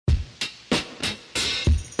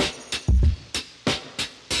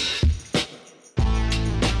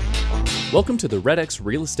Welcome to the REDX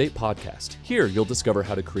Real Estate Podcast. Here, you'll discover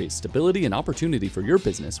how to create stability and opportunity for your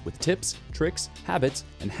business with tips, tricks, habits,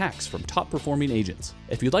 and hacks from top-performing agents.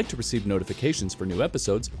 If you'd like to receive notifications for new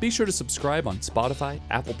episodes, be sure to subscribe on Spotify,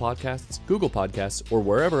 Apple Podcasts, Google Podcasts, or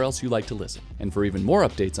wherever else you like to listen. And for even more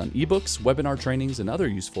updates on ebooks, webinar trainings, and other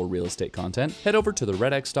useful real estate content, head over to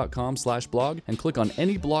theredx.com/blog and click on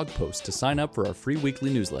any blog post to sign up for our free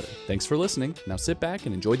weekly newsletter. Thanks for listening. Now sit back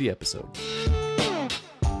and enjoy the episode.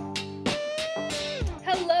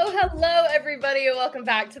 Hello, everybody, and welcome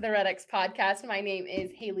back to the REDX podcast. My name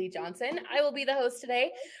is Haley Johnson. I will be the host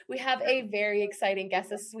today. We have a very exciting guest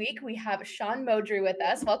this week. We have Sean Moudry with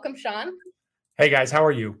us. Welcome, Sean. Hey, guys. How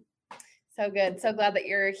are you? So good. So glad that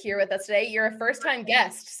you're here with us today. You're a first-time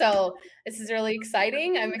guest, so this is really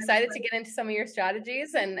exciting. I'm excited to get into some of your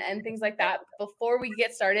strategies and things like that. Before we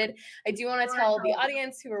get started, I do want to tell the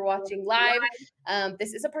audience who are watching live,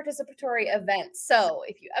 this is a participatory event. So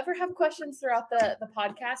if you ever have questions throughout the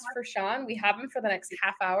podcast for Sean, we have him for the next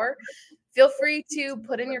half hour. Feel free to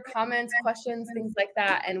put in your comments, questions, things like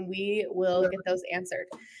that, and we will get those answered.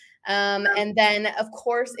 And then, of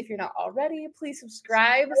course, if you're not already, please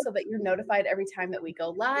subscribe so that you're notified every time that we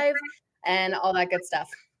go live and all that good stuff.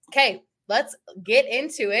 Okay, let's get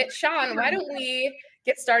into it. Sean, why don't we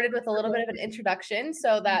get started with a little bit of an introduction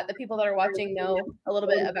so that the people that are watching know a little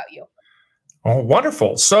bit about you? Oh,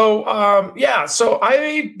 wonderful. So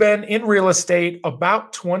I've been in real estate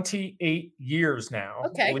about 28 years now.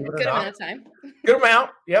 Okay, good amount of time. Good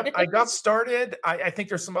amount. Yep. I got started. I think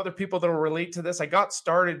there's some other people that will relate to this. I got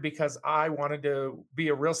started because I wanted to be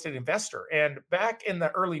a real estate investor. And back in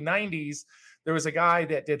the early 90s, there was a guy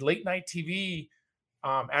that did late night TV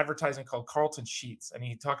advertising called Carlton Sheets. And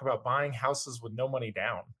he talked about buying houses with no money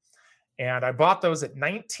down. And I bought those at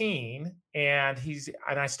 19, and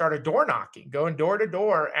I started door knocking, going door to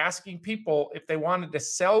door, asking people if they wanted to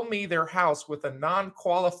sell me their house with a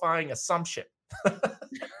non-qualifying assumption.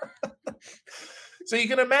 So you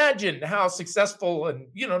can imagine how successful and,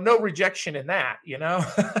 no rejection in that,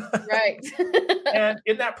 Right. And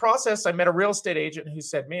in that process, I met a real estate agent who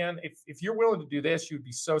said, man, if you're willing to do this, you'd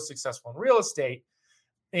be so successful in real estate.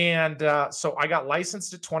 And so I got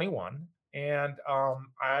licensed at 21. And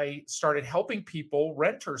I started helping people,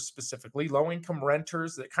 renters specifically, low-income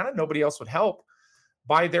renters that kind of nobody else would help,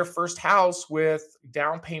 buy their first house with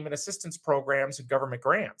down payment assistance programs and government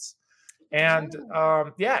grants. And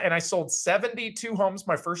and I sold 72 homes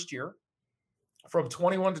my first year from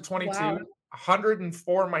 21 to 22, wow.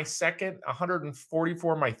 104 my second,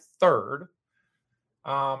 144 my third.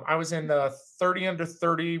 I was in the 30 Under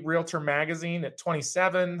 30 Realtor magazine at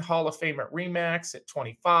 27, Hall of Fame at RE/MAX at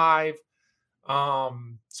 25.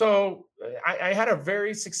 So I had a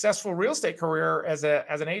very successful real estate career as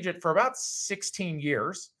an agent for about 16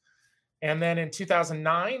 years. And then in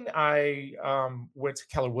 2009, I went to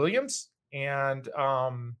Keller Williams, and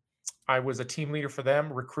I was a team leader for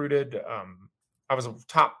them, recruited. I was a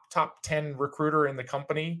top 10 recruiter in the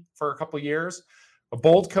company for a couple of years, a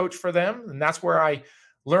bold coach for them. And that's where I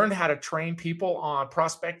learned how to train people on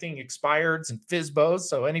prospecting expireds and FSBOs.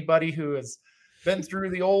 So anybody who has been through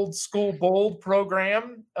the old school bold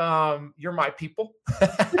program, you're my people.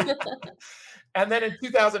 And then in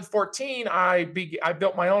 2014, I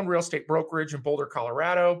built my own real estate brokerage in Boulder,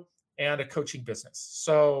 Colorado, and a coaching business.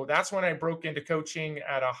 So that's when I broke into coaching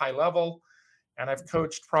at a high level. And I've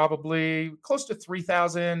coached probably close to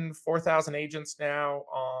 3,000, 4,000 agents now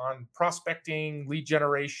on prospecting, lead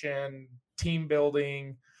generation, team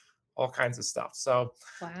building, all kinds of stuff. So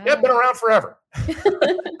wow. Yeah, I've been around forever.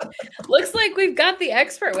 Looks like we've got the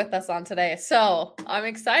expert with us on today. So I'm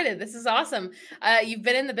excited. This is awesome. You've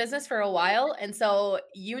been in the business for a while, and so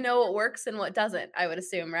you know what works and what doesn't, I would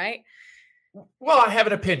assume, right? Well, I have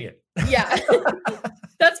an opinion. Yeah.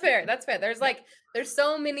 That's fair. There's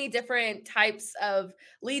so many different types of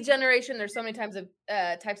lead generation. There's so many types of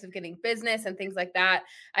getting business and things like that.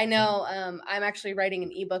 I know I'm actually writing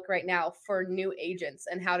an ebook right now for new agents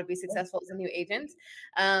and how to be successful as a new agent,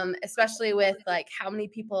 especially with like how many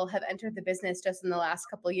people have entered the business just in the last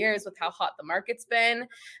couple of years with how hot the market's been.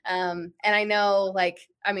 And I know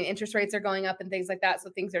interest rates are going up and things like that. So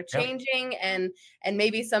things are changing and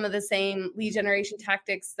maybe some of the same lead generation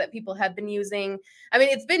tactics that people have been using. I mean,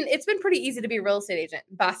 it's been pretty easy to be a real estate agent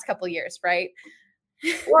the past couple of years, right?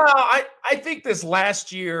 Well, I think this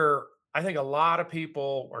last year, I think a lot of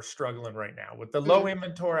people are struggling right now with the low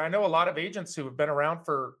inventory. I know a lot of agents who have been around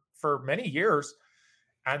for many years,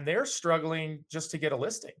 and they're struggling just to get a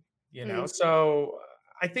listing, So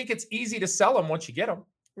I think it's easy to sell them once you get them.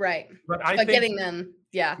 Right. But I think getting them,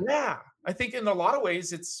 yeah. Yeah. I think in a lot of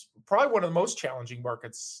ways, it's probably one of the most challenging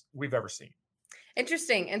markets we've ever seen.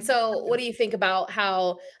 Interesting. And so what do you think about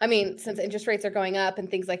how, I mean, since interest rates are going up and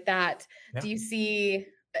things like that, Yeah. do you see,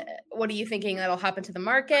 what are you thinking that'll happen to the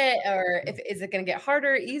market, or is it going to get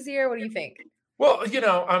harder, easier? What do you think? Well,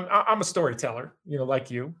 I'm a storyteller,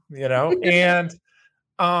 like and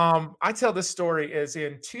I tell this story is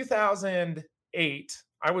in 2008,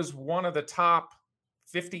 I was one of the top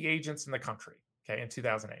 50 agents in the country, okay, in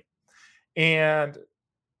 2008. And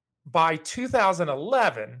by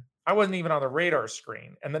 2011, I wasn't even on the radar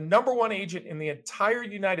screen. And the number one agent in the entire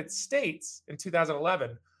United States in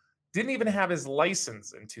 2011 didn't even have his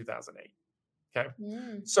license in 2008. Okay.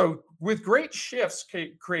 So with great shifts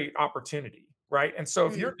create opportunity, right? And so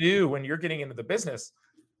if you're new and you're getting into the business,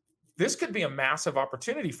 this could be a massive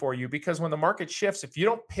opportunity for you, because when the market shifts, if you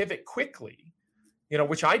don't pivot quickly,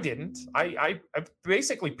 which I didn't, I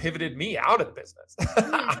basically pivoted me out of the business.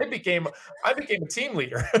 I became a team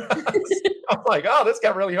leader. I'm like, oh, this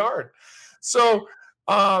got really hard. So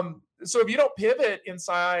if you don't pivot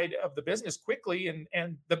inside of the business quickly,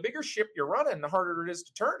 and the bigger ship you're running, the harder it is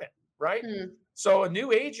to turn it, right? So a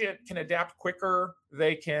new agent can adapt quicker.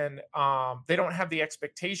 They can, they don't have the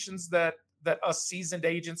expectations that us seasoned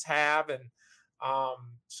agents have. And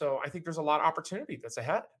so I think there's a lot of opportunity that's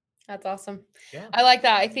ahead. That's awesome. Yeah. I like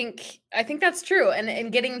that. I think that's true.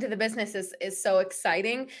 And getting into the business is so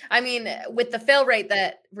exciting. I mean, with the fail rate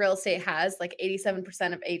that real estate has, like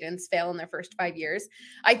 87% of agents fail in their first 5 years.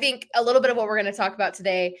 I think a little bit of what we're going to talk about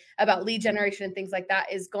today about lead generation and things like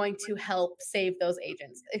that is going to help save those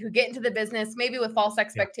agents who get into the business, maybe with false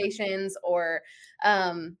expectations or,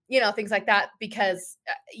 things like that, because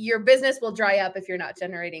your business will dry up if you're not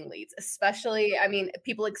generating leads, especially, I mean,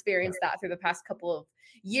 people experience that through the past couple of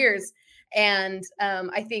years. And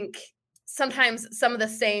I think sometimes some of the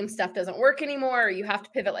same stuff doesn't work anymore, or you have to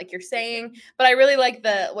pivot like you're saying. But I really like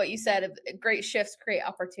what you said of great shifts create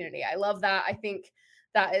opportunity. I love that. I think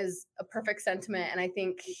that is a perfect sentiment. And I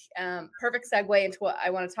think perfect segue into what I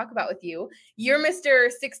want to talk about with you. You're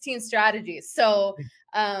Mr. 16 strategies. So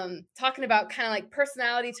talking about kind of like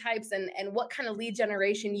personality types and what kind of lead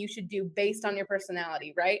generation you should do based on your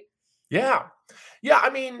personality, right? Yeah. I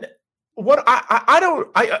mean, what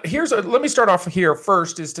let me start off here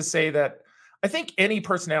first, is to say that I think any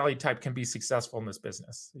personality type can be successful in this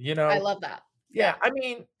business. I love that. Yeah. I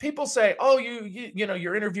mean, people say, oh,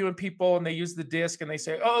 you're interviewing people and they use the disc and they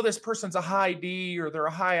say, oh, this person's a high D or they're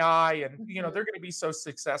a high I, and they're going to be so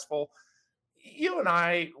successful. You and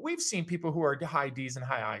I, we've seen people who are high Ds and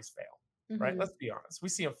high Is fail, right? Let's be honest. We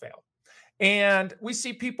see them fail. And we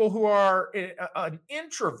see people who are an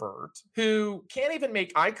introvert who can't even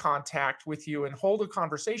make eye contact with you and hold a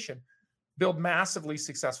conversation, build massively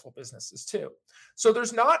successful businesses too. So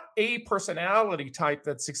there's not a personality type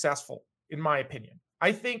that's successful, in my opinion.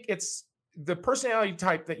 I think it's the personality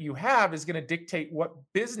type that you have is going to dictate what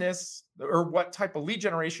business or what type of lead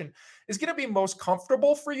generation is going to be most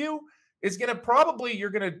comfortable for you. Is going to you're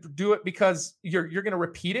going to do it because you're going to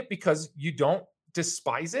repeat it because you don't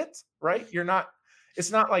despise it, right?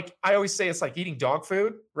 It's not like, I always say it's like eating dog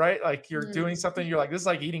food, right? Like you're doing something, you're like, this is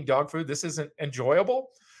like eating dog food. This isn't enjoyable.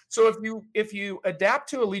 So if you adapt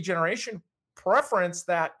to a lead generation preference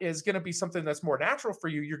that is going to be something that's more natural for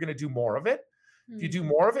you, you're going to do more of it. If you do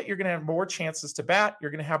more of it, you're going to have more chances to bat,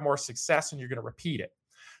 you're going to have more success, and you're going to repeat it.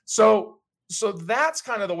 So that's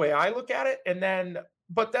kind of the way I look at it.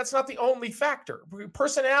 But that's not the only factor.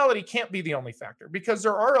 Personality can't be the only factor, because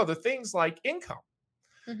there are other things like income.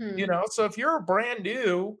 So if you're brand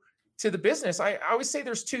new to the business, I always say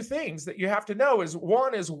there's two things that you have to know.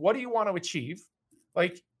 One is, what do you want to achieve?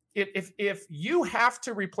 Like if you have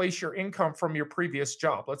to replace your income from your previous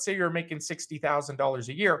job, let's say you're making $60,000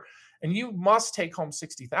 a year and you must take home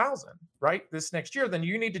 $60,000, right, this next year, then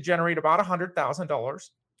you need to generate about $100,000,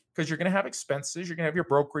 because you're going to have expenses. You're going to have your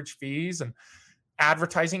brokerage fees and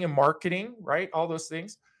advertising and marketing, right? All those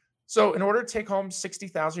things. So in order to take home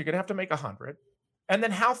 60,000, you're going to have to make 100. And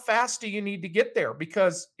then how fast do you need to get there?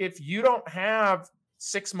 Because if you don't have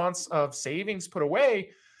 6 months of savings put away,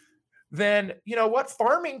 then you know what?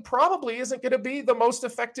 Farming probably isn't going to be the most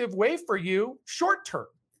effective way for you short term.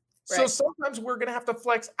 Right. So sometimes we're going to have to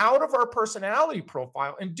flex out of our personality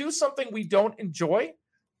profile and do something we don't enjoy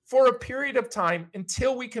for a period of time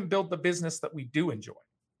until we can build the business that we do enjoy.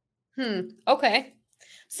 Okay.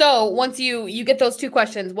 So once you get those two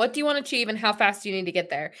questions, what do you want to achieve and how fast do you need to get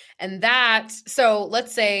there? And so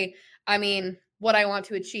let's say, I mean, what I want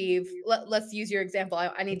to achieve, let's use your example.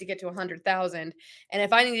 I need to get to 100,000. And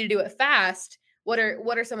if I need to do it fast, what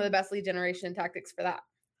are some of the best lead generation tactics for that?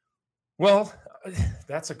 Well,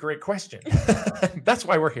 that's a great question. That's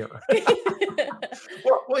why we're here.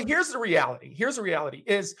 Well, here's the reality.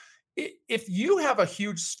 Is if you have a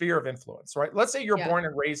huge sphere of influence, right? Let's say you're Yeah. born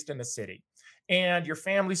and raised in a city and your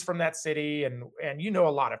family's from that city and you know a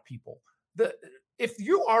lot of people. If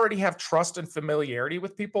you already have trust and familiarity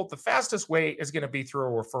with people, the fastest way is going to be through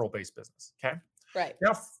a referral-based business. Okay. Right.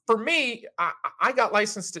 Now, for me, I got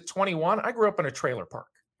licensed at 21. I grew up in a trailer park,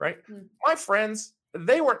 right? My friends,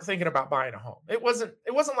 they weren't thinking about buying a home. It wasn't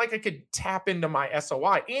like I could tap into my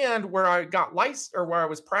SOI. And where I got licensed or where I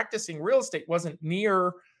was practicing real estate wasn't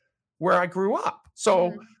near where I grew up.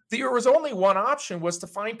 So there was only one option, was to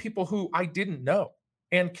find people who I didn't know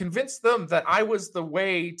and convince them that I was the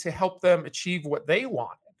way to help them achieve what they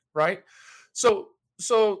wanted, right? So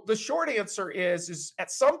the short answer is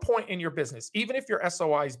at some point in your business, even if your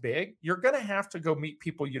SOI is big, you're going to have to go meet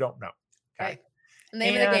people you don't know. Okay. Right.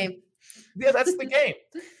 Name of the game. Yeah, that's the game.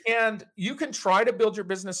 And you can try to build your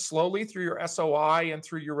business slowly through your SOI and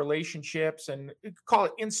through your relationships, and call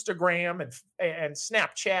it Instagram and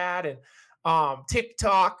Snapchat and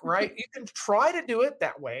TikTok, right? You can try to do it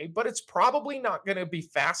that way, but it's probably not going to be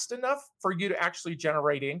fast enough for you to actually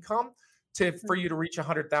generate income for you to reach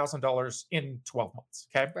 $100,000 in 12 months.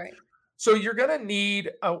 Okay. Right. So you're going to need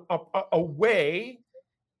a way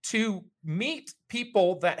to meet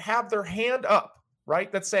people that have their hand up,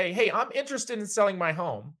 right? That say, hey, I'm interested in selling my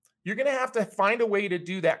home. You're going to have to find a way to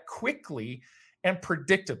do that quickly and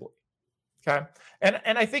predictably. Okay.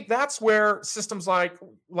 And I think that's where systems like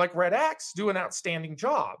REDX do an outstanding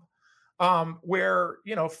job, where,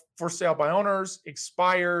 for sale by owners,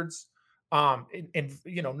 expireds,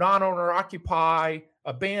 non-owner occupy,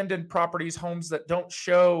 abandoned properties, homes that don't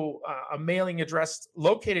show a mailing address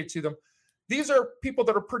located to them. These are people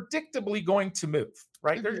that are predictably going to move,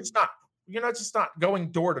 right? They're just not, you're not just not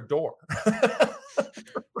going door to door.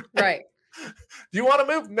 Right. Do you want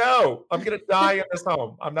to move? No, I'm going to die in this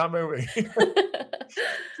home. I'm not moving.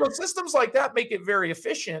 So systems like that make it very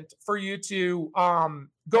efficient for you to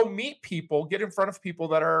go meet people, get in front of people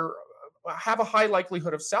that have a high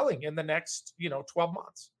likelihood of selling in the next, 12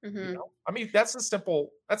 months. I mean, that's a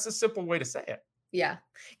simple way to say it. Yeah.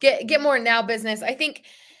 Get more now business.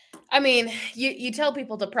 You tell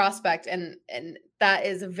people to prospect, and that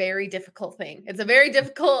is a very difficult thing. It's a very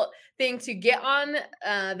difficult thing to get on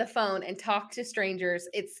the phone and talk to strangers.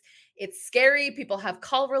 It's scary. People have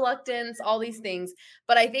call reluctance, all these things.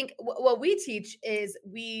 But I think what we teach is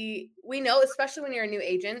we know, especially when you're a new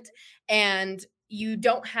agent and you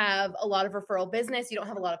don't have a lot of referral business, you don't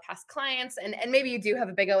have a lot of past clients, and maybe you do have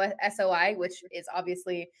a big SOI, which is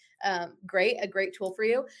obviously a great tool for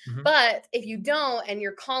you. But if you don't, and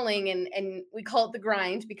you're calling and we call it the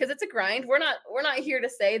grind, because it's a grind. We're not here to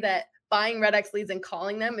say that buying REDX leads and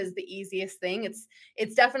calling them is the easiest thing.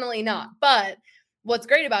 It's definitely not. But what's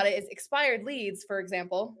great about it is expired leads, for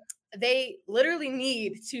example, they literally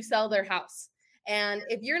need to sell their house. And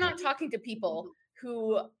if you're not talking to people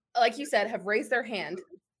who, like you said, have raised their hand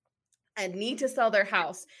and need to sell their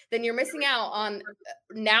house, then you're missing out on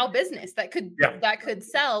now business that could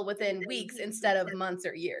sell within weeks instead of months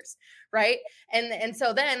or years, right? And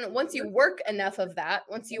so then once you work enough of that,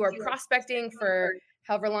 once you are prospecting for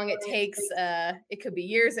however long it takes, it could be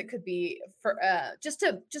years, it could be for just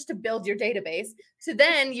to build your database. So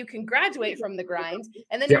then you can graduate from the grind,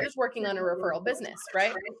 and then you're just working on a referral business,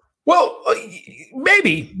 right? Well,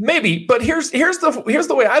 maybe, but here's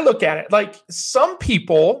the way I look at it. Like, some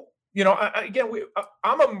people,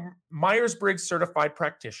 I'm a Myers-Briggs certified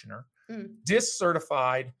practitioner, DISC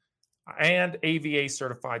certified, and AVA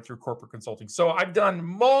certified through corporate consulting. So I've done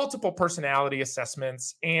multiple personality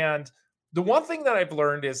assessments, and the one thing that I've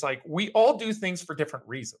learned is, like, we all do things for different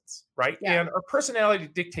reasons, right? Yeah. And our personality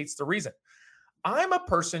dictates the reason. I'm a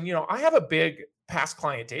person, I have a big past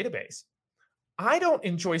client database. I don't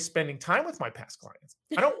enjoy spending time with my past clients.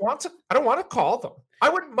 I don't want to call them. I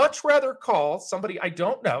would much rather call somebody I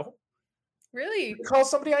don't know. Really? Call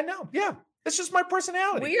somebody I know. Yeah. It's just my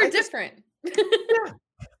personality. We are different. Yeah.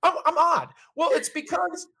 I'm odd. Well, it's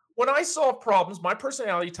because when I solve problems, my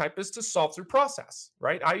personality type is to solve through process,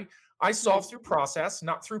 right? I solve through process,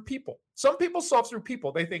 not through people. Some people solve through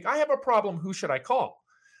people. They think, I have a problem. Who should I call?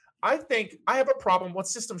 I think, I have a problem. What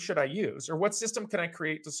system should I use? Or what system can I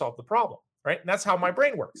create to solve the problem? Right. And that's how my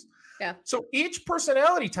brain works. Yeah. So each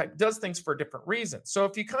personality type does things for different reasons. So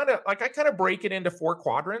if you I kind of break it into 4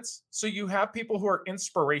 quadrants. So you have people who are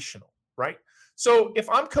inspirational, right? So if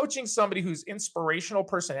I'm coaching somebody who's inspirational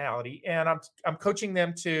personality, and I'm coaching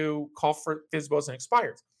them to call for FSBOs and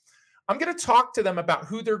expireds, I'm going to talk to them about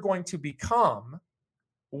who they're going to become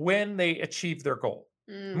when they achieve their goal.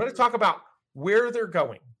 I'm going to talk about where they're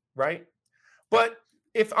going, right? But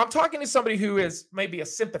if I'm talking to somebody who is maybe a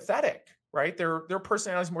sympathetic, right? Their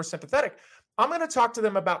personality is more sympathetic. I'm going to talk to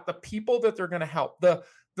them about the people that they're going to help. The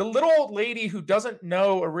little old lady who doesn't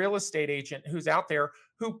know a real estate agent who's out there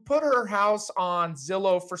who put her house on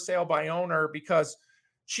Zillow for sale by owner because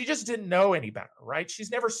she just didn't know any better, right? She's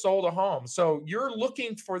never sold a home. So you're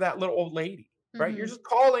looking for that little old lady, right? You're just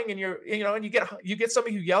calling and and you get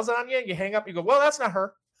somebody who yells on you, you hang up, you go, well, that's not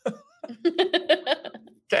her.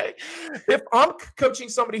 Okay. If I'm coaching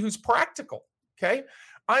somebody who's practical, okay,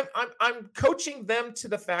 I'm coaching them to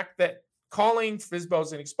the fact that calling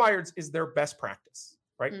FSBOs and expireds is their best practice,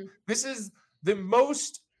 right? This is the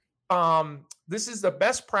most this is the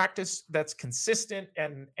best practice that's consistent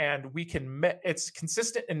and we can it's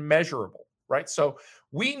consistent and measurable, right? So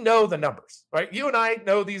we know the numbers, right? You and I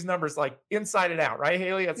know these numbers like inside and out, right,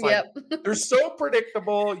 Haley? It's like they're so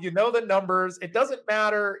predictable. You know the numbers. It doesn't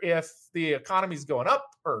matter if the economy's going up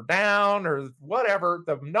or down or whatever.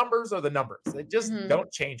 The numbers are the numbers. They just don't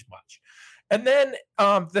change much. And then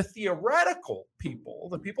the theoretical people,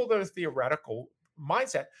 the people that are theoretical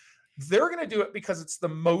mindset, they're going to do it because it's the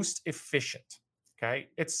most efficient. Okay.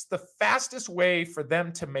 It's the fastest way for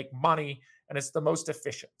them to make money and it's the most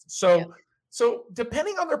efficient. So, so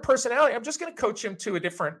depending on their personality, I'm just going to coach them to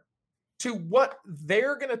to what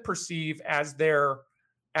they're going to perceive as their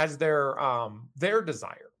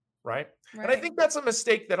desire. Right. And I think that's a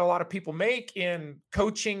mistake that a lot of people make in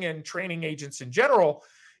coaching and training agents in general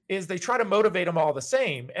is they try to motivate them all the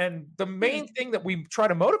same. And the main thing that we try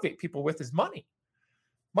to motivate people with is money.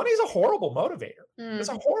 Money is a horrible motivator. It's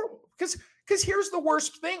a horrible, because here's the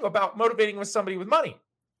worst thing about motivating with somebody with money.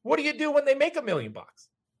 What do you do when they make $1 million?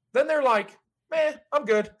 Then they're like, man, I'm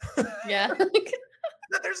good. Yeah.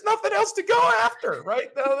 There's nothing else to go after, right?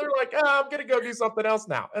 Now they're like, I'm going to go do something else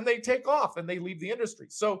now. And they take off and they leave the industry.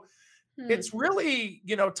 So it's really,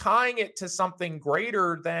 tying it to something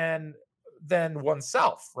greater than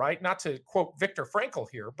oneself, right? Not to quote Viktor Frankl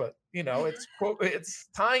here, but it's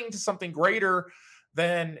tying to something greater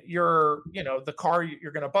than the car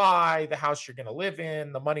you're going to buy, the house you're going to live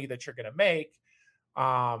in, the money that you're going to make.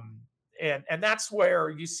 And that's where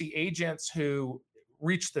you see agents who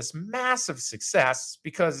reach this massive success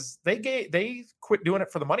because they quit doing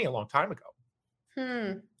it for the money a long time ago.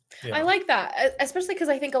 Yeah. I like that, especially because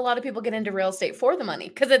I think a lot of people get into real estate for the money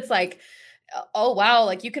because it's like, oh, wow,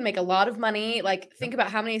 like you can make a lot of money. Like think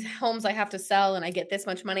about how many homes I have to sell and I get this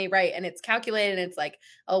much money, right? And it's calculated and it's like,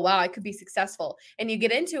 oh, wow, I could be successful. And you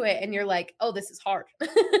get into it and you're like, oh, this is hard.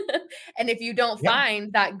 And if you don't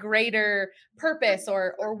find that greater purpose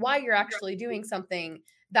or why you're actually doing something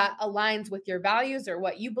that aligns with your values or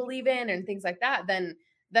what you believe in and things like that, then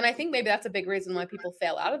I think maybe that's a big reason why people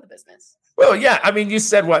fail out of the business. Well, yeah. I mean, you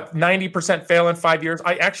said what, 90% fail in 5 years?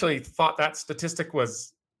 I actually thought that statistic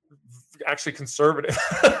was actually conservative.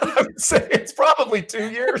 I would say it's probably 2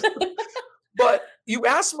 years. But you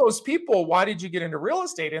ask most people, why did you get into real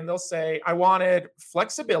estate? And they'll say, I wanted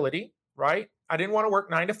flexibility, right? I didn't want to work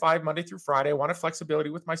 9 to 5, Monday through Friday. I wanted flexibility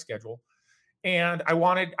with my schedule. And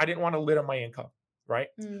I didn't want to limit my income, right?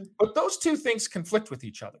 But those two things conflict with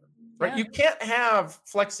each other, right? Yeah. You can't have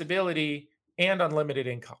flexibility and unlimited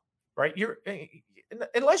income, right?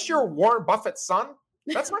 Unless you're Warren Buffett's son,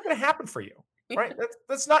 that's not going to happen for you. Right.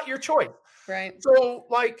 That's not your choice. Right. So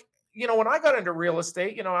like, when I got into real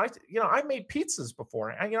estate, I made pizzas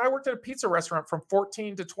before. I worked at a pizza restaurant from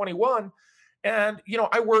 14 to 21. And,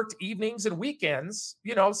 I worked evenings and weekends,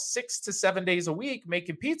 6 to 7 days a week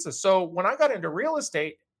making pizza. So when I got into real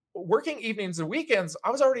estate, working evenings and weekends, I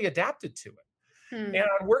was already adapted to it. And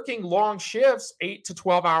working long shifts, 8 to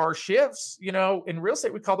 12 hour shifts, in real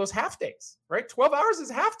estate, we call those half days, right? 12 hours is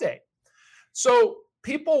half day. So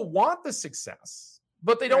people want the success,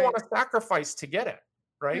 but they don't want to sacrifice to get it.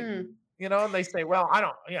 Right. And they say, well,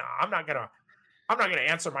 I'm not going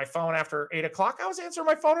to answer my phone after 8 o'clock. I was answering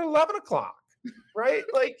my phone at 11 o'clock. Right.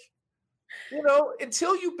 Like,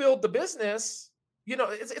 until you build the business,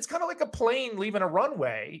 it's kind of like a plane leaving a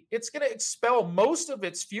runway. It's going to expel most of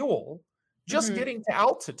its fuel just getting to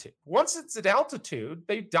altitude. Once it's at altitude,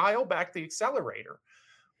 they dial back the accelerator.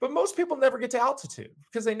 But most people never get to altitude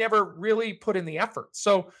because they never really put in the effort.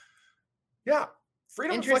 So, yeah,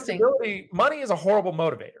 freedom and flexibility, money is a horrible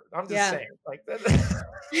motivator. I'm just saying, like, that,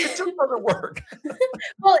 it just doesn't work.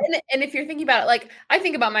 Well, and if you're thinking about it, like, I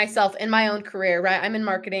think about myself in my own career, right? I'm in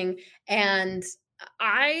marketing and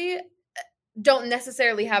I don't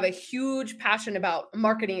necessarily have a huge passion about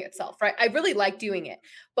marketing itself, right? I really like doing it.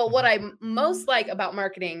 But what I most like about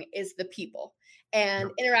marketing is the people.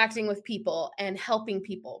 And interacting with people and helping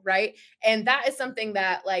people, right? And that is something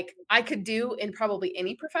that like I could do in probably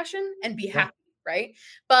any profession and be happy, right?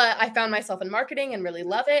 But I found myself in marketing and really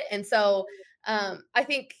love it. And so I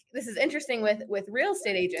think this is interesting with real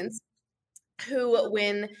estate agents who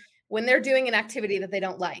when they're doing an activity that they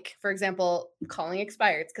don't like, for example, calling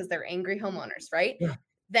expireds because they're angry homeowners, right? Yeah.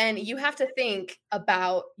 Then you have to think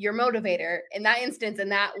about your motivator in that instance. And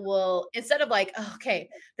that will, instead of like, oh, okay,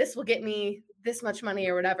 this will get me this much money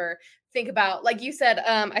or whatever, think about, like you said,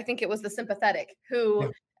 I think it was the sympathetic who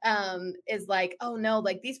is like, oh no,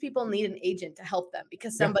 like these people need an agent to help them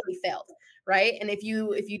because somebody failed. Right. And if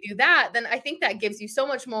you do that, then I think that gives you so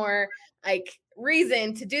much more like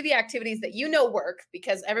reason to do the activities that work,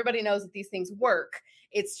 because everybody knows that these things work.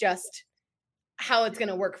 It's just how it's going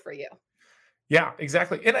to work for you. Yeah,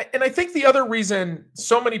 exactly. And I think the other reason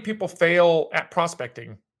so many people fail at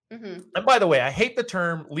prospecting, and by the way, I hate the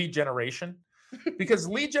term lead generation because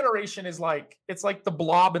lead generation is like, it's like the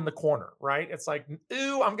blob in the corner, right? It's like,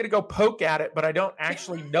 ooh, I'm going to go poke at it, but I don't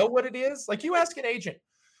actually know what it is. Like you ask an agent,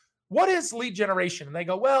 what is lead generation? And they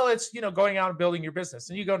go, well, it's, going out and building your business.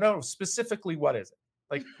 And you go, no, specifically, what is it?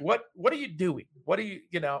 Like, what are you doing? What do you,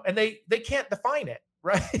 and they can't define it,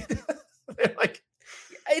 right? They're like,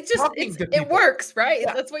 it works, right?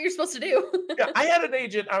 Yeah. That's what you're supposed to do. Yeah, I had an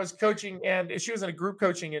agent I was coaching, and she was in a group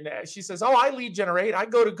coaching, and she says, "Oh, I lead generate. I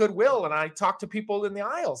go to Goodwill and I talk to people in the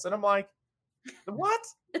aisles." And I'm like, "What?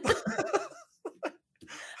 How does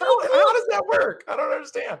that work? I don't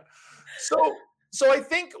understand." So I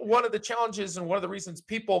think one of the challenges and one of the reasons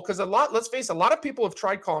people, because let's face it, a lot of people have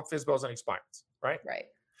tried calling FSBOs and expireds, right? Right.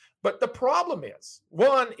 But the problem is,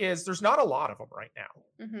 one is there's not a lot of them right now,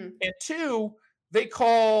 and two, they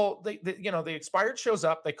call, the expired shows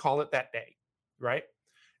up, they call it that day, right?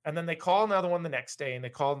 And then they call another one the next day, and they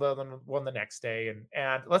call another one the next day.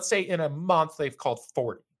 And let's say in a month, they've called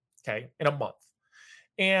 40, okay, in a month.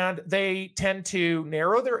 And they tend to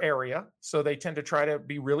narrow their area. So they tend to try to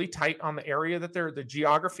be really tight on the area the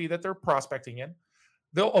geography that they're prospecting in.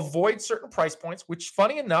 They'll avoid certain price points, which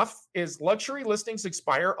funny enough is luxury listings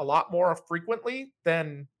expire a lot more frequently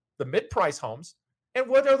than the mid-price homes. And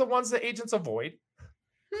what are the ones that agents avoid?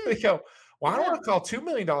 They go, well, I don't want to call $2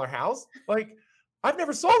 million house. Like, I've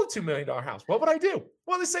never sold a $2 million house. What would I do?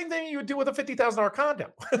 Well, the same thing you would do with a $50,000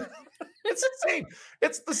 condo. It's the same.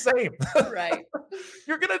 It's the same. Right.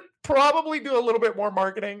 You're going to probably do a little bit more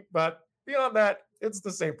marketing, but beyond that, it's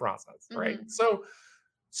the same process, right? So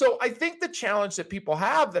I think the challenge that people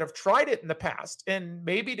have that have tried it in the past and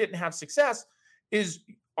maybe didn't have success is,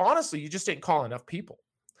 honestly, you just didn't call enough people.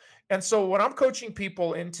 And so when I'm coaching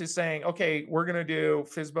people into saying, okay, we're going to do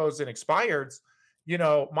FSBOs and expireds,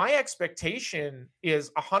 my expectation is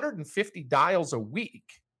 150 dials a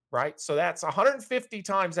week, right? So that's 150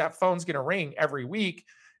 times that phone's going to ring every week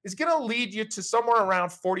is going to lead you to somewhere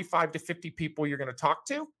around 45 to 50 people you're going to talk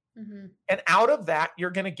to. And out of that, you're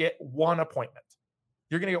going to get one appointment.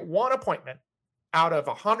 You're going to get one appointment out of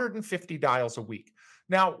 150 dials a week.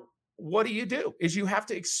 Now, what do? Is you have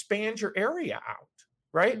to expand your area out.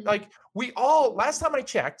 Right? Like last time I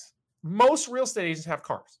checked, most real estate agents have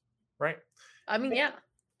cars, right? I mean, yeah.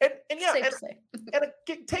 And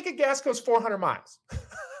take a gas goes 400 miles.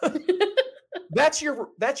 That's your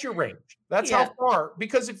range. That's how far,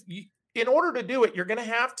 because in order to do it, you're going to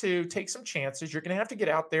have to take some chances. You're going to have to get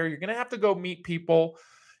out there. You're going to have to go meet people,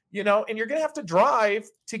 and you're going to have to drive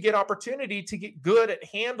to get opportunity to get good at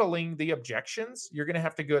handling the objections. You're going to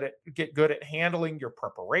have to get good at handling your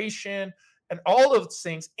preparation and all of those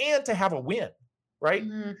things, and to have a win, right?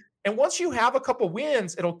 And once you have a couple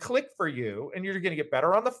wins, it'll click for you, and you're going to get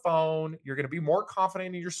better on the phone. You're going to be more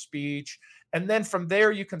confident in your speech. And then from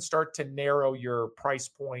there, you can start to narrow your price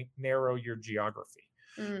point, narrow your geography.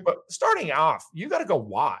 But starting off, you got to go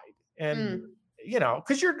wide. And,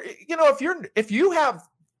 because if you have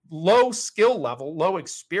low skill level, low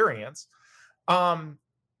experience,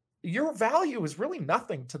 your value is really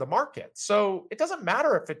nothing to the market. So it doesn't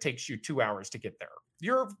matter if it takes you 2 hours to get there.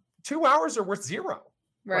 Your 2 hours are worth zero.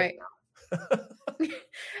 Right.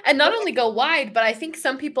 And not only go wide, but I think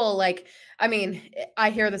some people I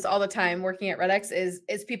hear this all the time working at REDX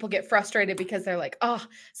is people get frustrated because they're like, oh,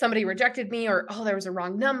 somebody rejected me, or, oh, there was a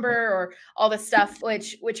wrong number, or all this stuff,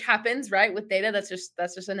 which happens, right? With data, that's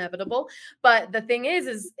just inevitable. But the thing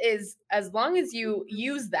is as long as you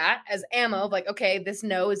use that as ammo of like, okay, this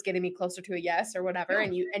no is getting me closer to a yes or whatever,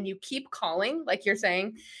 and you keep calling, like you're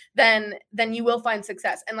saying, then you will find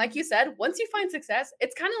success. And like you said, once you find success,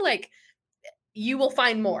 it's kind of like you will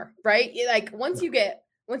find more, right? Like once you get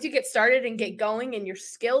started and get going and your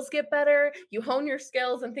skills get better, you hone your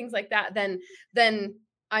skills and things like that, then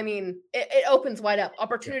I mean, it opens wide up.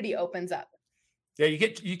 Opportunity opens up. Yeah,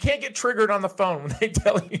 you can't get triggered on the phone when they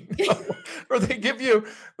tell you no, or they give you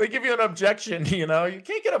an objection, you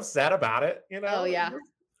can't get upset about it, Oh yeah.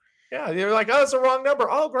 Yeah, you're like, oh, it's a wrong number.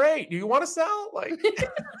 Oh, great. Do you want to sell? Like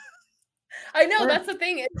I know that's the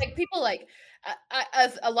thing. It's like people like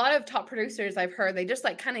as a lot of top producers I've heard, they just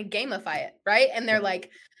like kind of gamify it, right? And they're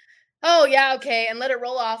like, oh yeah, okay, and let it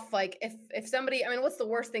roll off. Like if somebody, I mean, what's the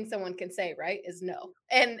worst thing someone can say, right? Is no,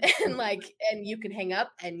 and like, and you can hang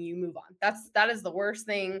up and you move on. That is the worst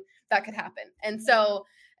thing that could happen. And so,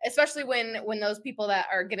 especially when those people that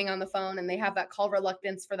are getting on the phone and they have that call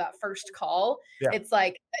reluctance for that first call, it's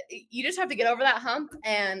like you just have to get over that hump,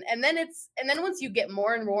 and then once you get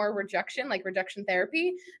more and more rejection, like rejection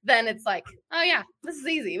therapy, then it's like, oh yeah, this is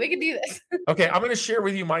easy. We can do this. Okay, I'm going to share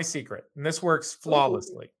with you my secret, and this works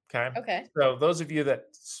flawlessly. Okay. So those of you that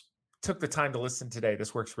took the time to listen today,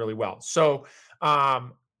 this works really well. So,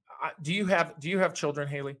 do you have children,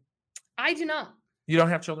 Haley? I do not. You don't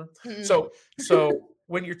have children? Mm-mm. So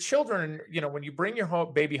when your children, when you bring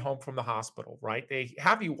your baby home from the hospital, right? They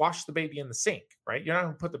have you wash the baby in the sink, right? You're not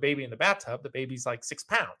going to put the baby in the bathtub. The baby's like 6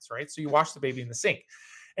 pounds, right? So you wash the baby in the sink,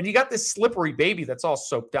 and you got this slippery baby that's all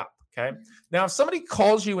soaked up. Okay. Now, if somebody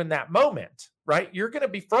calls you in that moment, right, you're going to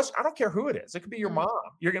be frustrated. I don't care who it is. It could be your mom.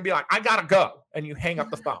 You're going to be like, I got to go. And you hang up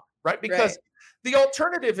the phone, right? Because the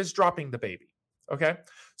alternative is dropping the baby. Okay.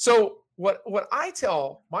 So what I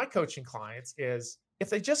tell my coaching clients is if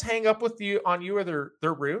they just hang up with you on you or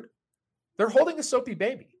they're rude, they're holding a soapy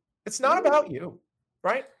baby. It's not about you,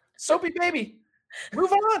 right? Soapy baby,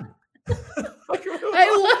 move on. I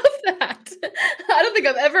love that. I don't think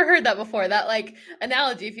I've ever heard that before. That like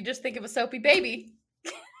analogy. If you just think of a soapy baby,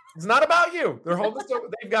 it's not about you.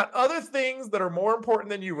 They've got other things that are more important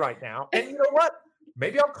than you right now. And you know what?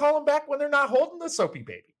 Maybe I'll call them back when they're not holding the soapy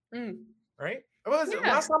baby. Right?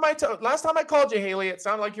 Last time I called you, Haley, it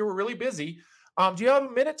sounded like you were really busy. Do you have a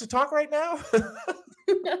minute to talk right now?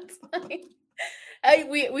 That's fine.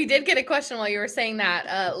 We did get a question while you were saying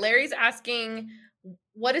that. Larry's asking,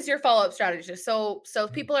 what is your follow-up strategy? So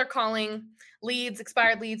people are calling leads,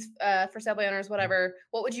 expired leads for sale by owners, whatever.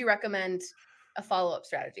 What would you recommend a follow-up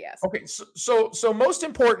strategy as? Okay, so most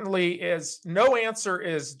importantly is no answer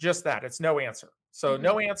is just that. It's no answer. So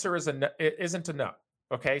no answer isn't a no.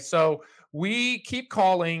 Okay, so we keep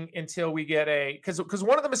calling until we get because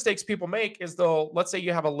one of the mistakes people make is let's say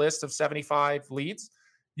you have a list of 75 leads.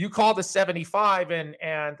 You call the 75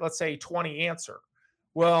 and let's say 20 answer.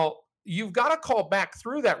 Well, you've got to call back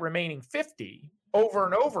through that remaining 50 over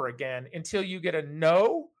and over again until you get a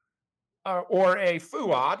no or a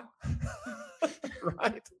fuad,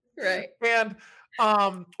 right? Right. And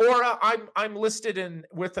or I'm listed in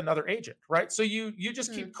with another agent, right? So you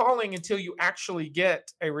just keep calling until you actually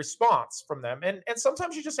get a response from them. And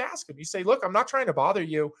sometimes you just ask them. You say, look, I'm not trying to bother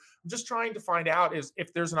you. I'm just trying to find out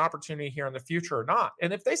if there's an opportunity here in the future or not.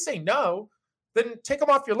 And if they say no, then take them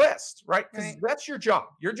off your list, right? Because that's your job.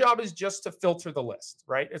 Your job is just to filter the list,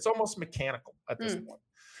 right? It's almost mechanical at this point.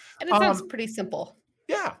 And it sounds pretty simple.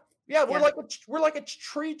 Yeah, we're like a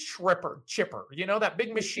tree chipper. You know, that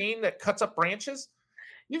big machine that cuts up branches.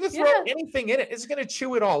 You can throw anything in it; it's going to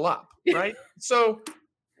chew it all up, right? So,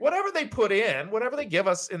 whatever they put in, whatever they give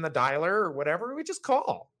us in the dialer or whatever, we just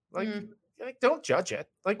call. Like don't judge it.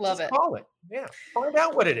 Like, just call it. Yeah, find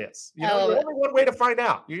out what it is. You know, there's only one way to find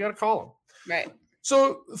out. You got to call them. Right.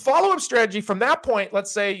 So follow-up strategy from that point,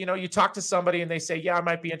 let's say, you talk to somebody and they say, yeah, I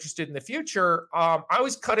might be interested in the future. I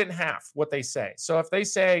always cut it in half what they say. So if they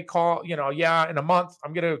say call, in a month,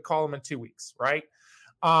 I'm going to call them in 2 weeks, right?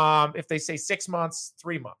 If they say 6 months,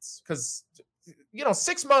 3 months, because,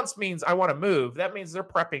 6 months means I want to move. That means they're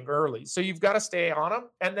prepping early. So you've got to stay on them.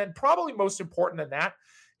 And then probably most important than that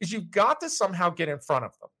is you've got to somehow get in front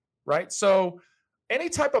of them, right? So any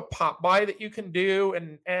type of pop by that you can do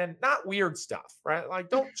and not weird stuff, right? Like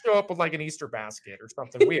don't show up with like an Easter basket or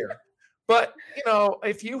something weird. But,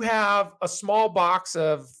 if you have a small box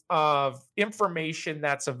of information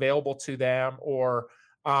that's available to them or,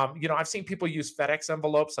 I've seen people use FedEx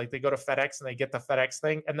envelopes, like they go to FedEx and they get the FedEx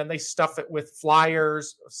thing and then they stuff it with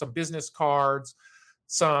flyers, some business cards,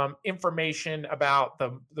 some information about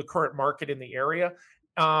the current market in the area.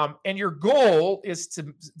 And your goal is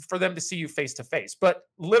for them to see you face to face, but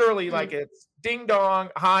literally like it's ding dong.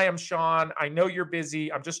 Hi, I'm Sean. I know you're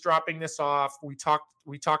busy. I'm just dropping this off. We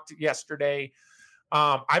talked yesterday.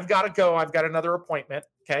 I've got to go. I've got another appointment.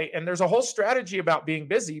 Okay. And there's a whole strategy about being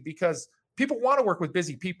busy because people want to work with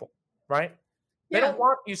busy people, right? They don't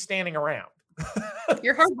want you standing around.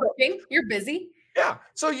 You're hardworking. You're busy. Yeah.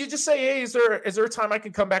 So you just say, hey, is there a time I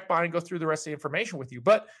can come back by and go through the rest of the information with you?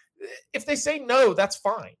 But if they say no, that's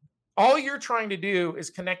fine. All you're trying to do is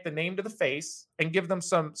connect the name to the face and give them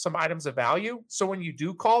some abilities of value. So when you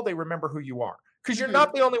do call, they remember who you are because you're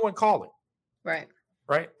not the only one calling. Right.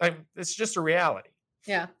 Right. It's just a reality.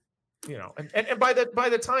 Yeah. And by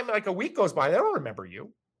the time like a week goes by, they don't remember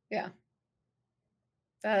you. Yeah.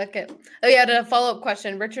 Okay. Oh yeah, to follow-up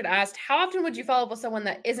question. Richard asked, how often would you follow up with someone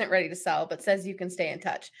that isn't ready to sell but says you can stay in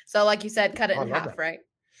touch? So like you said, cut it I in love half, that. right?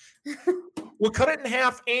 We'll cut it in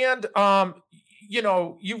half, and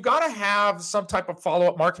you've got to have some type of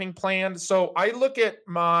follow-up marketing plan. So I look at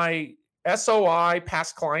my SOI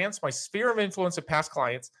past clients, my sphere of influence of past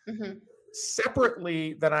clients,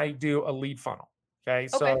 separately than I do a lead funnel. Okay.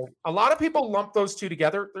 So a lot of people lump those two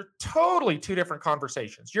together. They're totally two different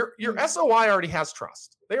conversations. Your SOI already has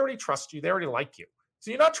trust. They already trust you. They already like you.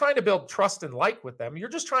 So you're not trying to build trust and like with them. You're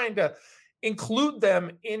just trying to include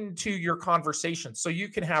them into your conversation so you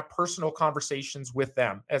can have personal conversations with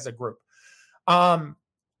them as a group.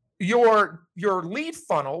 Your lead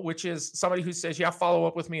funnel, which is somebody who says, yeah, follow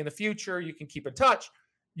up with me in the future, you can keep in touch.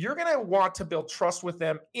 You're going to want to build trust with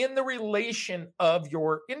them in the relation of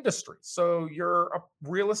your industry. So you're a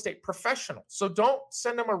real estate professional. So don't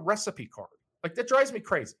send them a recipe card. Like, that drives me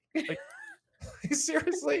crazy. Like,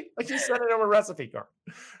 seriously? Like, you sending them a recipe card?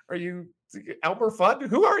 Are you Elmer Fudd?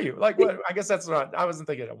 Who are you? Like, what? I guess that's not, I wasn't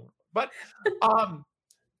thinking Elmer. But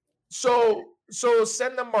so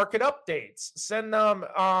send them market updates, send them,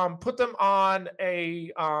 put them on a,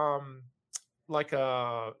 like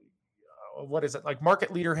a, what is it? Like,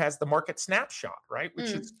 Market Leader has the market snapshot, right?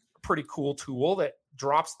 Which is a pretty cool tool that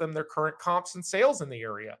drops them their current comps and sales in the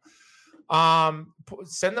area.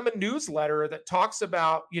 Send them a newsletter that talks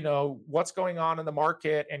about, what's going on in the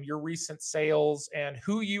market and your recent sales and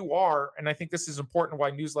who you are. And I think this is important why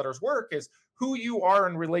newsletters work, is who you are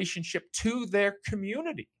in relationship to their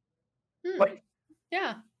community. Like,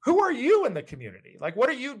 yeah, who are you in the community? Like, what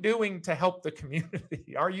are you doing to help the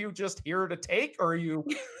community? Are you just here to take, or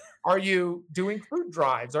are you doing food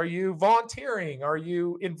drives? Are you volunteering? Are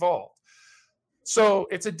you involved? So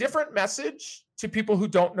it's a different message to people who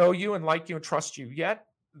don't know you and like you and trust you yet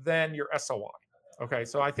than your SOI. Okay.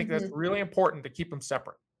 So I think that's really important to keep them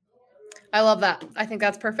separate. I love that. I think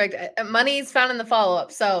that's perfect. Money is found in the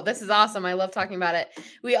follow-up. So this is awesome. I love talking about it.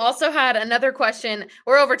 We also had another question.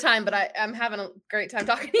 We're over time, but I'm having a great time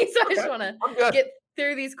talking to you. So I just want to get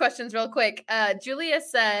through these questions real quick. Julia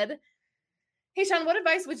said, hey, Sean, what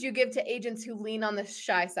advice would you give to agents who lean on the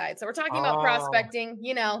shy side? So we're talking about prospecting.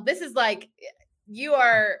 This is like, you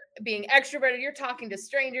are being extroverted. You're talking to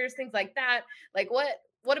strangers, things like that. Like,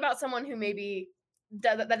 what about someone who maybe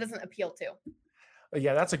that doesn't appeal to?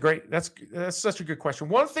 Yeah, that's such a good question.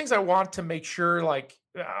 One of the things I want to make sure,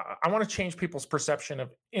 I want to change people's perception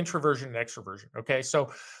of introversion and extroversion. Okay. So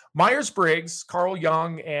Myers-Briggs, Carl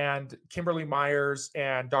Jung and Kimberly Myers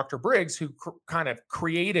and Dr. Briggs, who kind of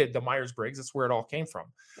created the Myers-Briggs, that's where it all came from,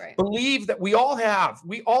 believe that we all have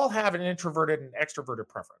an introverted and extroverted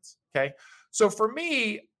preference. Okay. So for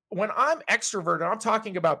me, when I'm extroverted, I'm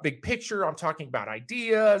talking about big picture. I'm talking about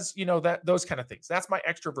ideas, those kind of things. That's my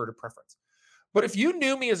extroverted preference. But if you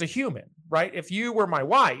knew me as a human, right? If you were my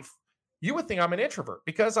wife, you would think I'm an introvert,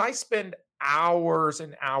 because I spend hours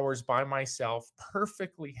and hours by myself,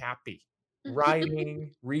 perfectly happy,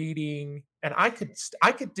 writing, reading, and I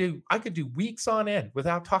could do weeks on end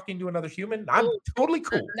without talking to another human. I'm totally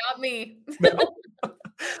cool. Not me. No.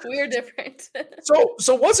 We're different.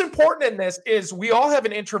 So what's important in this is we all have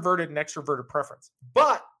an introverted and extroverted preference.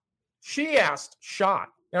 But she asked shy.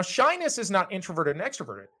 Now, shyness is not introverted and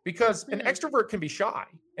extroverted, because an extrovert can be shy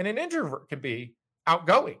and an introvert can be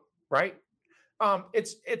outgoing, right?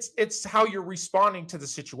 It's how you're responding to the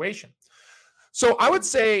situation. So I would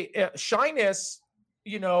say shyness,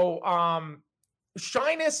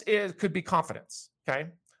 shyness could be confidence. Okay.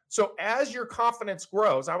 So as your confidence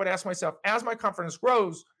grows, I would ask myself, as my confidence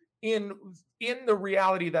grows in the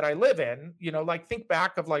reality that I live in, think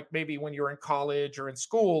back of maybe when you're in college or in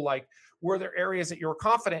school, were there areas that you were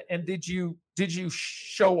confident, and did you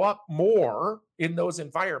show up more in those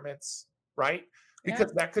environments, right?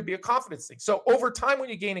 Because that could be a confidence thing. So over time, when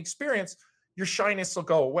you gain experience, your shyness will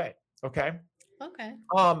go away. Okay.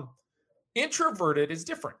 Introverted is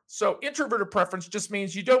different. So introverted preference just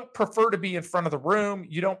means you don't prefer to be in front of the room.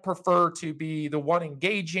 You don't prefer to be the one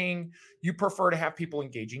engaging. You prefer to have people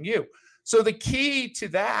engaging you. So the key to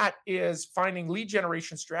that is finding lead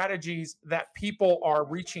generation strategies that people are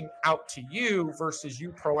reaching out to you versus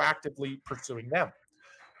you proactively pursuing them.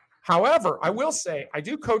 However, I will say I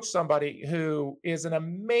do coach somebody who is an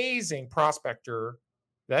amazing prospector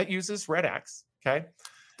that uses REDX. Okay.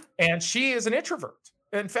 And she is an introvert.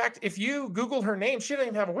 In fact, if you Google her name, she doesn't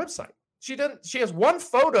even have a website. She has one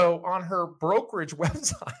photo on her brokerage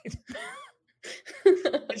website.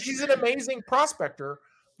 And she's an amazing prospector.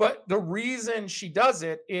 But the reason she does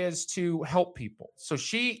it is to help people. So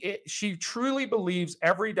she truly believes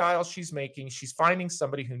every dial she's making, she's finding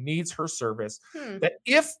somebody who needs her service, that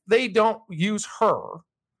if they don't use her,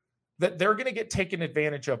 that they're going to get taken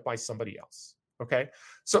advantage of by somebody else. Okay.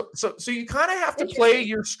 So you kind of have to play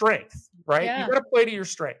your strength, right? Yeah. You got to play to your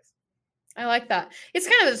strength. I like that. It's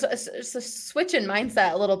kind of a switch in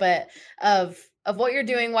mindset a little bit of what you're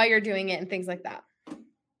doing, why you're doing it, and things like that.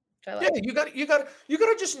 Like. Yeah, you got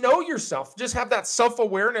to just know yourself. Just have that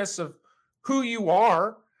self-awareness of who you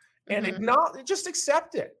are, and just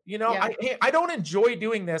accept it. You know, I don't enjoy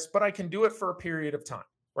doing this, but I can do it for a period of time,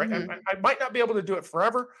 right? I might not be able to do it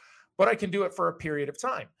forever, but I can do it for a period of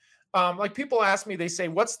time. Like people ask me, they say,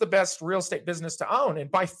 what's the best real estate business to own? And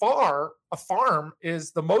by far, a farm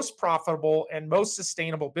is the most profitable and most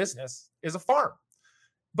sustainable business is a farm.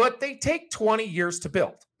 But they take 20 years to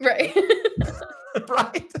build. Right.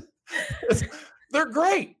 Right? They're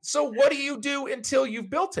great. So what do you do until you've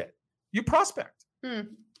built it? You prospect.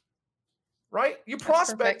 Right? You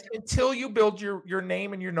prospect until you build your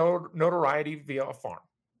name and your notoriety via a farm.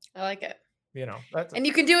 I like it. You know, and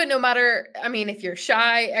you can do it no matter, I mean, if you're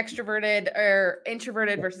shy, extroverted, or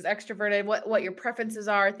introverted versus extroverted, what your preferences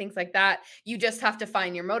are, things like that. You just have to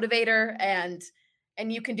find your motivator and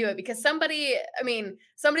you can do it because somebody's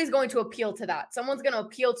going to appeal to that. Someone's going to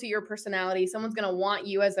appeal to your personality. Someone's going to want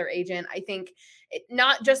you as their agent. I think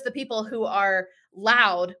not just the people who are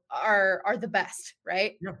loud are the best,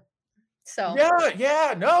 right? Yeah. So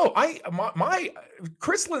no, my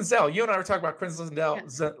Chris Linzell, you and I were talking about Chris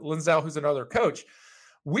Linzell, who's another coach.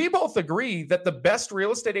 We both agree that the best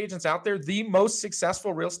real estate agents out there, the most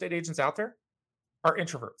successful real estate agents out there, are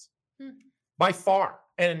introverts by far.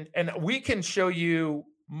 And we can show you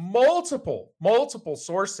multiple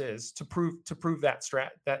sources to prove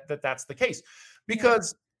that that's the case,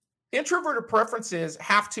 because introverted preferences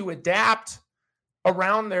have to adapt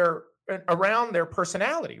around their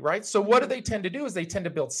personality, right? So what do they tend to do is they tend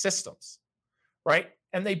to build systems, right?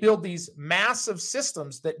 And they build these massive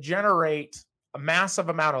systems that generate a massive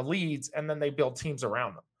amount of leads, and then they build teams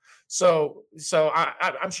around them. So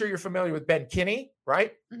I'm sure you're familiar with Ben Kinney,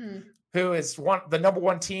 right? Who is the number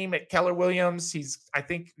one team at Keller Williams. He's, I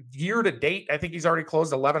think, year to date, I think he's already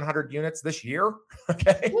closed 1,100 units this year.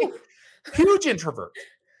 Okay. Huge introvert.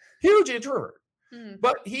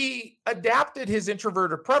 But he adapted his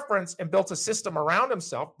introverted preference and built a system around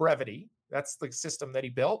himself, Brevity. That's the system that he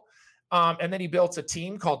built. And then he built a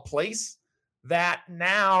team called Place that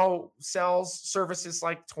now sells services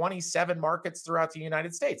like 27 markets throughout the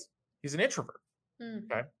United States. He's an introvert.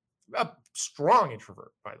 Okay. A strong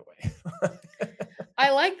introvert, by the way. I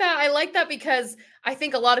like that because I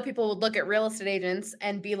think a lot of people would look at real estate agents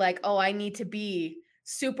and be like, oh, I need to be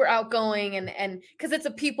super outgoing and because it's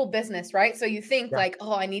a people business, right? So you think like,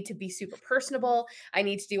 oh, I need to be super personable. I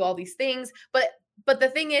need to do all these things. But the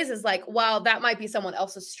thing is like, wow, that might be someone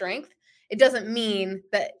else's strength. It doesn't mean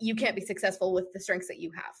that you can't be successful with the strengths that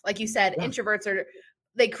you have. Like you said, introverts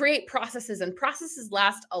they create processes, and processes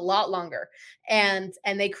last a lot longer, and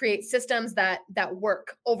they create systems that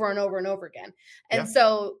work over and over and over again. And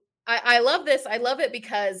so I love this. I love it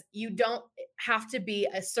because you don't have to be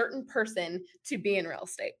a certain person to be in real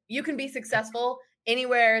estate. You can be successful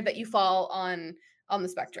anywhere that you fall on the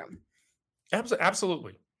spectrum.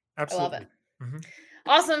 Absolutely. I love it.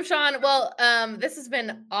 Awesome, Sean. Well, this has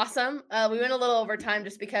been awesome. We went a little over time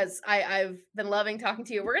just because I've been loving talking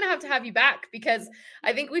to you. We're going to have you back because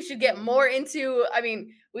I think we should get more into,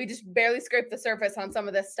 we just barely scraped the surface on some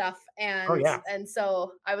of this stuff. And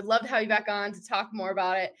so I would love to have you back on to talk more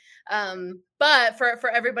about it. But for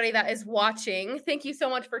everybody that is watching, thank you so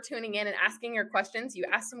much for tuning in and asking your questions. You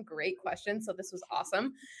asked some great questions, so this was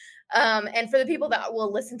awesome. And for the people that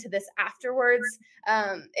will listen to this afterwards,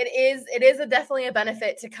 it is definitely a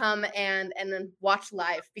benefit to come and then watch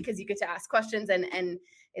live because you get to ask questions and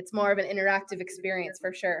it's more of an interactive experience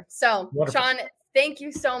for sure. So wonderful. Sean, thank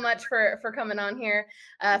you so much for coming on here.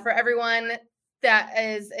 For everyone that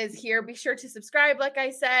is here, be sure to subscribe. Like I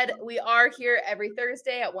said, we are here every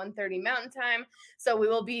Thursday at 1:30 Mountain Time. So we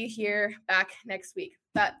will be here back next week.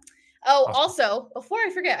 But also, before I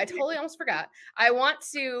forget, I totally almost forgot. I want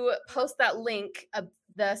to post that link of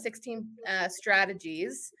the 16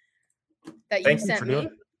 strategies that you sent me.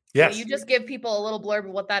 Yes. Will you just give people a little blurb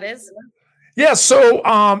of what that is? Yeah. So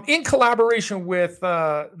in collaboration with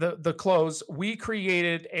the Close, we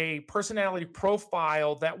created a personality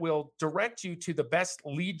profile that will direct you to the best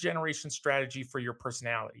lead generation strategy for your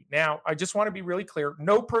personality. Now, I just want to be really clear.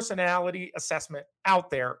 No personality assessment out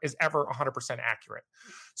there is ever 100% accurate.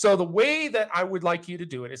 So the way that I would like you to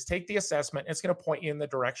do it is take the assessment. It's going to point you in the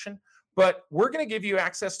direction, but we're going to give you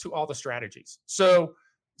access to all the strategies. So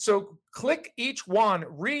click each one,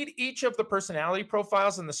 read each of the personality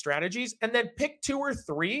profiles and the strategies, and then pick 2 or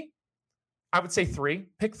 3. I would say 3.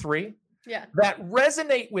 Pick 3 that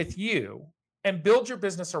resonate with you, and build your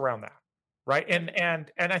business around that. Right.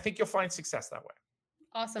 And I think you'll find success that way.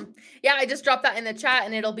 Awesome. Yeah, I just dropped that in the chat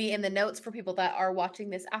and it'll be in the notes for people that are watching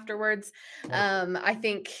this afterwards. I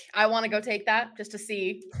think I want to go take that just to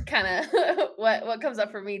see kind of what comes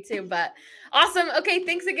up for me too. But awesome. Okay,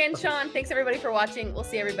 thanks again, Sean. Thanks everybody for watching. We'll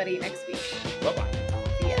see everybody next week. Bye-bye.